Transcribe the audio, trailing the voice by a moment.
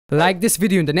Like this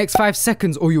video in the next 5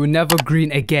 seconds or you will never green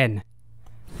again.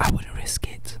 I wouldn't risk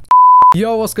it.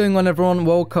 Yo, what's going on everyone?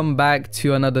 Welcome back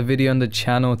to another video on the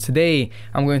channel. Today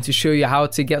I'm going to show you how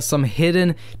to get some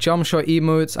hidden jump shot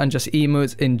emotes and just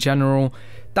emotes in general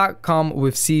that come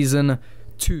with season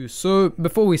 2. So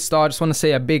before we start, I just want to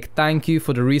say a big thank you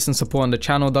for the recent support on the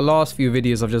channel. The last few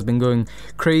videos have just been going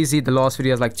crazy. The last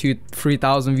video has like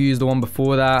 2,000-3,000 views, the one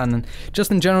before that, and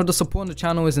just in general the support on the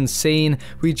channel is insane.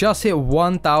 We just hit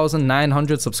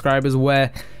 1,900 subscribers,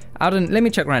 where let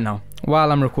me check right now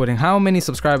while I'm recording. How many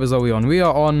subscribers are we on? We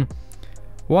are on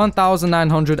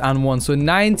 1,901, so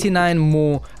 99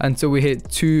 more until we hit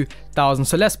 2,000.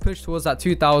 So let's push towards that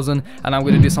 2,000, and I'm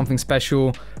going to do something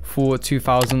special for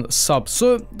 2,000 subs.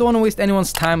 So don't want to waste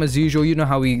anyone's time. As usual, you know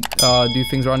how we do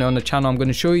things around here on the channel. I'm going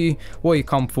to show you what you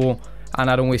come for, and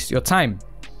I don't waste your time.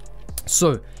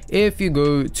 So if you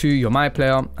go to your My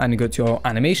Player and you go to your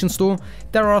animation store,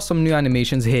 there are some new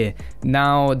animations here.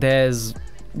 Now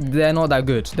they're not that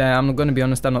good. I'm going to be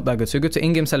honest, they're not that good. So you go to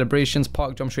in-game celebrations,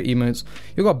 park jump shot emotes.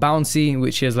 You got bouncy,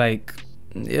 which is like,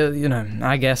 you know,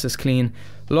 I guess it's clean.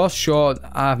 Lost shot,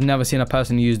 I've never seen a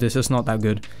person use this. It's not that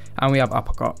good. And we have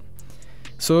uppercut.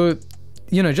 So,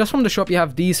 you know, just from the shop you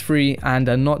have these three, and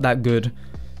they're not that good.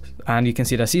 And you can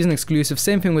see they're season exclusive.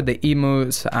 Same thing with the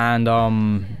emotes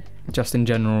and just in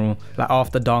general, like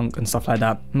after dunk and stuff like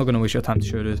that. I'm not going to waste your time to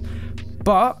show this.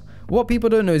 But what people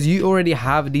don't know is you already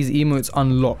have these emotes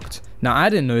unlocked. Now, I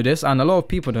didn't know this, and a lot of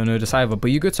people don't know this either,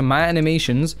 but you go to my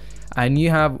animations and you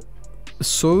have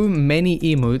so many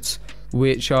emotes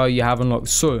which you have unlocked.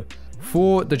 So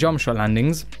for the jump shot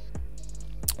landings,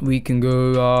 we can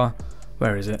go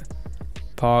where is it?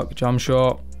 Park jump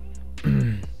shot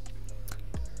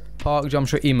park jump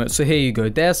shot emotes. So here you go.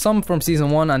 There's some from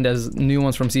season 1 and there's new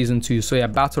ones from season 2. So yeah,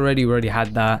 battle ready, we already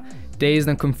had that. Dazed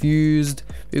and confused,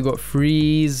 we got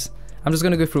freeze. I'm just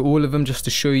going to go through all of them just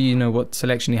to show you, what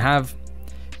selection you have.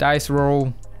 Dice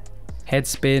roll, head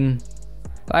spin.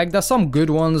 Like, there's some good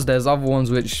ones. There's other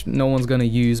ones which no one's going to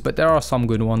use, but there are some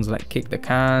good ones, like kick the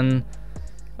can.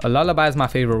 A lullaby is my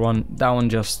favorite one. That one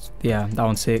just, yeah, that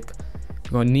one's sick.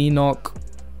 We got knee knock.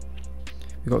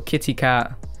 We got kitty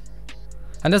cat.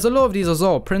 And there's a lot of these as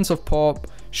well. Prince of Pop,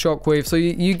 Shockwave. So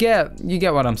you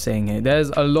get what I'm saying here. There's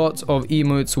a lot of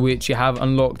emotes which you have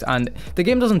unlocked, and the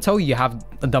game doesn't tell you have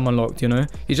them unlocked, You're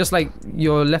just like,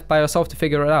 you're left by yourself to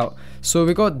figure it out. So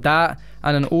we got that,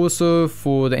 and then also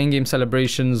for the in-game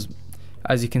celebrations,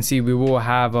 as you can see, we will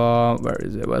have where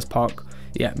is it? Where's Park?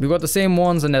 Yeah, we got the same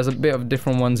ones, and there's a bit of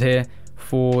different ones here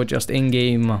for just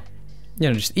in-game,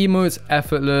 just emotes.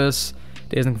 Effortless,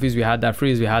 Dazed and Confused, we had that.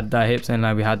 Freeze, we had that. Hips and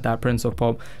Line, we had that. Prince of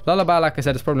Pop. Lullaby, like I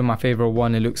said, is probably my favorite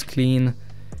one. It looks clean.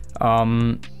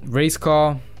 Race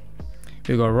car,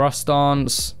 we got Rust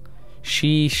Dance,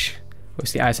 Sheesh,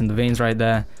 obviously Ice in the Veins right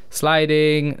there.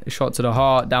 Sliding, Shot to the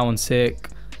Heart, that one's sick.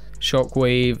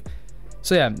 Shockwave.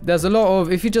 So yeah, there's a lot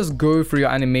of, if you just go through your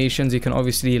animations, you can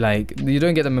obviously, like, you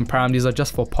don't get them in Prime, these are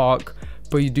just for Park,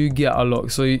 but you do get a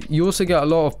lot. So you also get a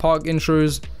lot of Park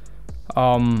intros.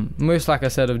 Most, like I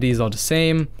said, of these are the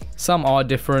same. Some are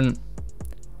different,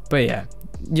 but yeah,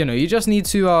 you just need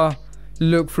to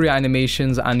look through your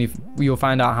animations, and you'll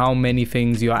find out how many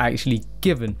things you're actually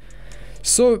given.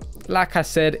 So like I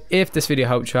said, if this video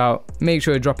helped you out, make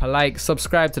sure you drop a like,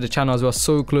 subscribe to the channel as we're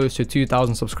so close to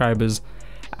 2,000 subscribers,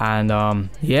 and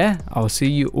yeah, I'll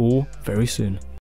see you all very soon.